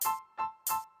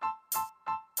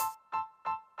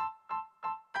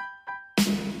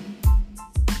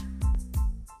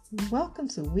Welcome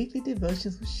to Weekly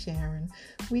Devotions with Sharon,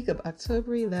 week of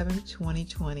October 11,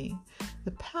 2020.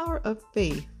 The power of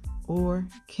faith, or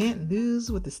can't lose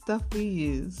with the stuff we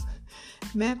use.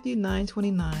 Matthew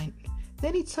 9:29.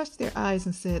 Then he touched their eyes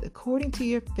and said, according to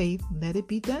your faith, let it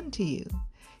be done to you.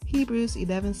 Hebrews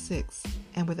 11:6.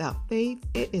 And without faith,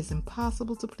 it is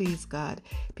impossible to please God,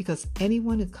 because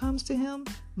anyone who comes to him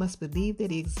must believe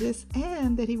that he exists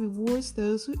and that he rewards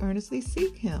those who earnestly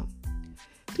seek him.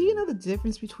 Do you know the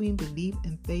difference between belief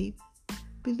and faith?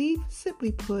 Belief,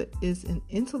 simply put, is an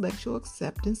intellectual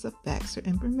acceptance of facts or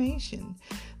information.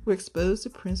 We're exposed to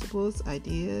principles,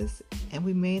 ideas, and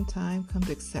we may in time come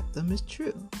to accept them as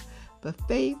true. But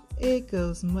faith, it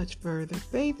goes much further.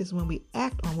 Faith is when we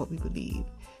act on what we believe.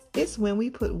 It's when we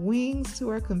put wings to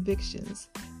our convictions.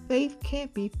 Faith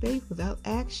can't be faith without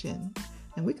action.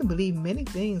 And we can believe many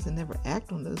things and never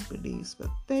act on those beliefs. But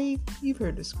faith, you've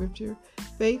heard the scripture,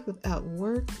 faith without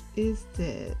works is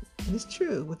dead. And it's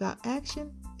true, without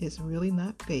action, it's really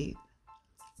not faith.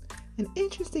 An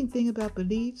interesting thing about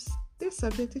beliefs, they're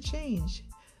subject to change.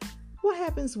 What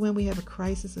happens when we have a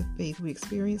crisis of faith? We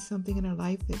experience something in our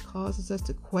life that causes us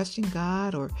to question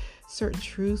God or certain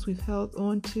truths we've held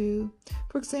on to.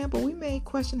 For example, we may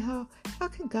question how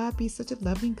can God be such a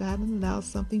loving God and allow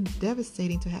something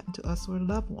devastating to happen to us or a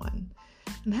loved one?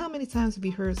 And how many times have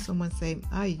you heard someone say,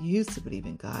 I used to believe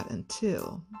in God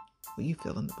until, well, you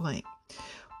fill in the blank.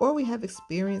 Or we have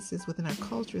experiences within our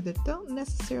culture that don't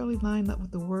necessarily line up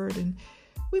with the word, and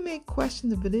we may question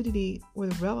the validity or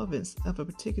the relevance of a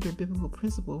particular biblical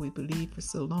principle we believed for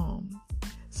so long.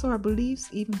 So our beliefs,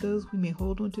 even those we may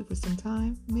hold on to for some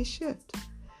time, may shift.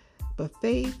 But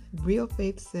faith, real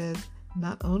faith says,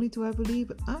 not only do I believe,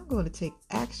 but I'm going to take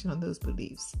action on those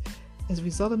beliefs. As a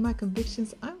result of my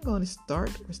convictions, I'm going to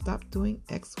start or stop doing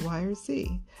X, Y, or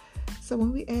Z. So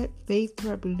when we add faith to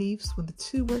our beliefs, when the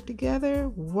two work together,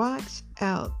 watch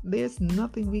out. There's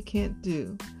nothing we can't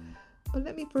do. But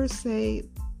let me first say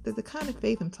that the kind of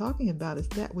faith I'm talking about is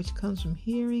that which comes from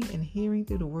hearing and hearing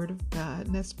through the Word of God.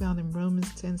 And that's found in Romans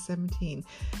 10:17.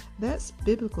 That's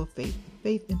biblical faith,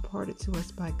 faith imparted to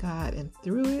us by God. And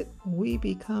through it, we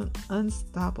become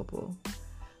unstoppable.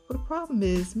 But the problem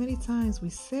is, many times we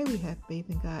say we have faith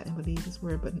in God and believe His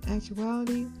Word, but in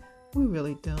actuality, we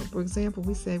really don't. For example,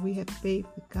 we say we have faith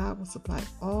that God will supply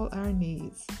all our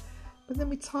needs. But then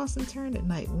we toss and turn at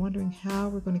night, wondering how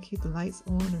we're going to keep the lights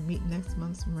on or meet next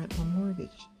month's rent or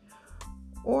mortgage.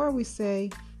 Or we say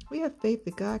we have faith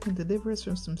that God can deliver us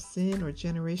from some sin or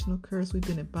generational curse we've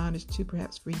been in bondage to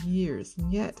perhaps for years.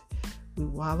 And yet we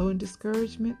wallow in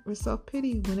discouragement or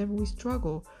self-pity whenever we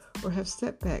struggle or have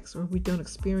setbacks, or we don't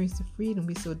experience the freedom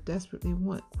we so desperately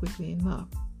want quickly enough.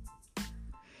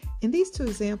 In these two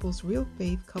examples, real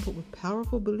faith coupled with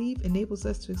powerful belief enables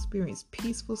us to experience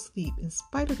peaceful sleep in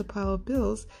spite of the pile of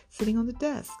bills sitting on the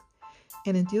desk.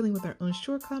 And in dealing with our own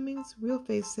shortcomings, real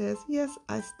faith says, yes,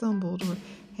 I stumbled or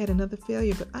had another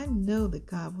failure, but I know that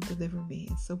God will deliver me.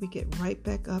 And so we get right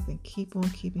back up and keep on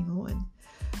keeping on.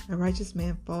 A righteous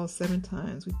man falls 7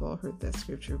 times. We've all heard that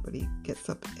scripture, but he gets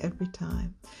up every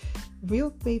time.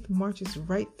 Real faith marches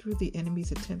right through the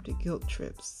enemy's attempted guilt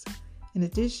trips. In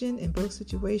addition, in both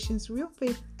situations, real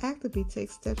faith actively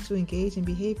takes steps to engage in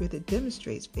behavior that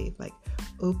demonstrates faith, like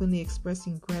openly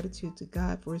expressing gratitude to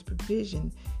God for His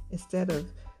provision instead of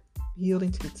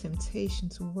yielding to the temptation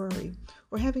to worry,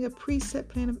 or having a preset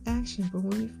plan of action for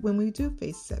when we do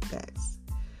face setbacks.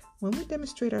 When we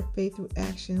demonstrate our faith through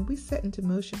action, we set into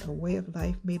motion a way of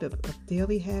life made up of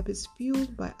daily habits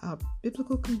fueled by our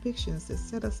biblical convictions that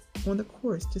set us on the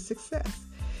course to success.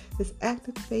 This act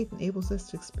of faith enables us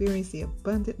to experience the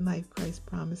abundant life Christ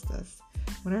promised us.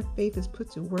 When our faith is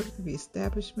put to work through the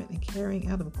establishment and carrying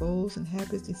out of goals and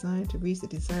habits designed to reach the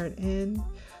desired end,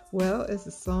 well, as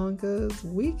the song goes,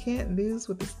 we can't lose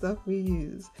with the stuff we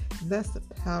use. That's the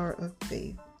power of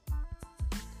faith.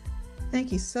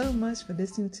 Thank you so much for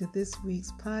listening to this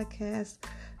week's podcast.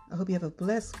 I hope you have a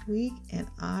blessed week, and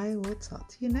I will talk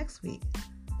to you next week.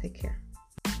 Take care.